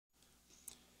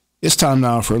It's time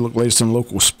now for a look latest in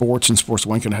local sports. And Sports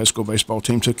Lincoln High School baseball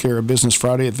team took care of business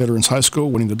Friday at Veterans High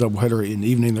School, winning the doubleheader in the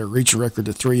evening. Their region record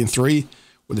to 3-3,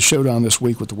 with a showdown this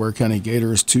week with the Ware County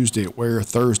Gators. Tuesday at Ware,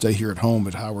 Thursday here at home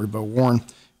at Howard Bo Warren,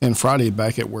 and Friday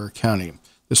back at Ware County.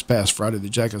 This past Friday, the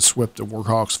Jackets swept the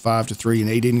Warhawks 5-3 in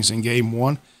 8 innings in Game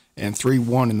 1 and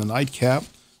 3-1 in the nightcap.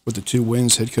 With the 2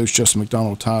 wins, head coach Justin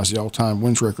McDonald ties the all-time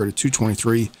wins record at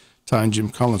 223, tying Jim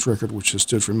Collins' record, which has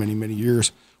stood for many, many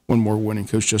years. One more win, and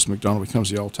Coach Justin McDonald becomes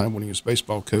the all-time winningest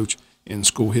baseball coach in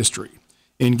school history.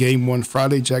 In Game 1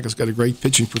 Friday, Jackets got a great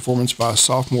pitching performance by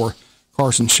sophomore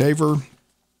Carson Shaver.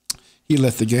 He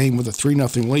left the game with a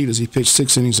 3-0 lead as he pitched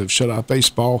 6 innings of shutout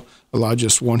baseball, allowed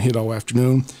just 1 hit all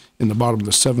afternoon. In the bottom of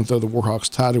the 7th, though, the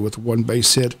Warhawks tied it with 1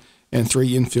 base hit and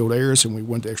 3 infield errors, and we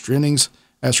went to extra innings.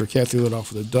 Asher Cathy led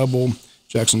off with a double.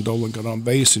 Jackson Dolan got on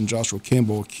base, and Joshua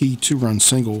Campbell a key 2-run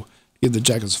single to give the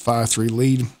Jackets a 5-3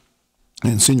 lead.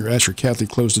 And senior Asher Cathy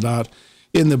closed it out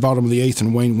in the bottom of the 8th,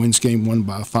 and Wayne wins Game 1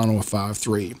 by a final of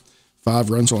 5-3. 5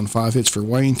 runs on 5 hits for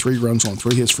Wayne, 3 runs on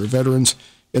 3 hits for Veterans.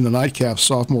 In the nightcap,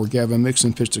 sophomore Gavin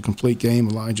Mixon pitched a complete game,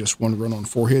 allowing just 1 run on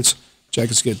 4 hits.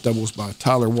 Jackets get doubles by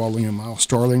Tyler Walling and Miles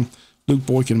Starling. Luke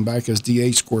Boykin, back as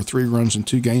DH, scored 3 runs in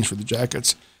 2 games for the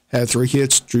Jackets. Had 3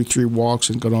 hits, drew 3 walks,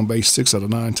 and got on base 6 out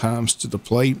of 9 times to the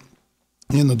plate.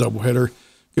 In the doubleheader,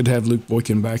 good to have Luke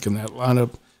Boykin back in that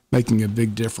lineup, making a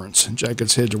big difference.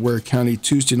 Jackets head to Ware County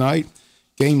Tuesday night.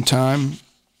 Game time,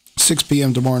 6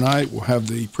 p.m. tomorrow night. We'll have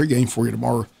the pregame for you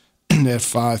tomorrow at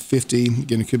 5:50.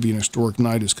 Again, it could be an historic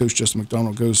night as Coach Justin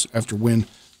McDonald goes after win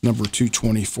number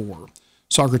 224.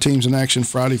 Soccer teams in action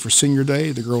Friday for Senior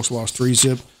Day. The girls lost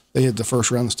 3-zip. They hit the first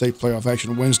round of state playoff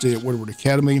action Wednesday at Woodward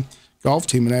Academy. Golf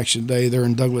team in action today. They're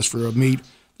in Douglas for a meet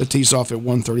that tees off at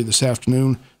 1:30 this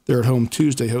afternoon. They're at home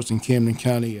Tuesday hosting Camden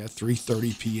County at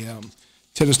 3:30 p.m.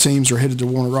 Tennis teams are headed to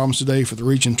Warner Robins today for the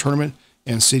region tournament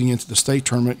and seeding into the state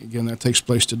tournament. Again, that takes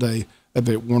place today up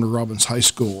at Warner Robins High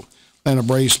School. Atlanta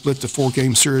Braves split the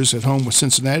 4-game series at home with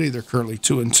Cincinnati. They're currently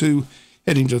 2-2,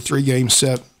 heading to a 3-game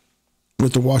set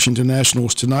with the Washington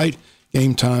Nationals tonight.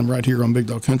 Game time right here on Big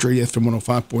Dog Country, FM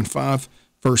 105.5.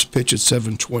 First pitch at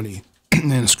 7:20.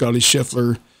 And Scotty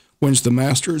Scheffler wins the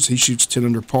Masters. He shoots 10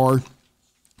 under par.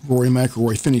 Rory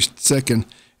McIlroy finished second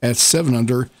at 7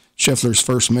 under. Scheffler's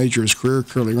first major of his career,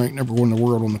 currently ranked number 1 in the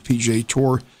world on the PGA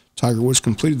Tour. Tiger Woods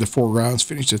completed the 4 rounds,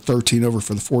 finished at 13 over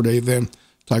for the 4-day event.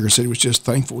 Tiger said he was just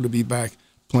thankful to be back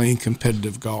playing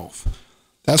competitive golf.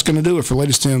 That's going to do it for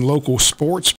latest in local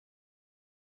sports.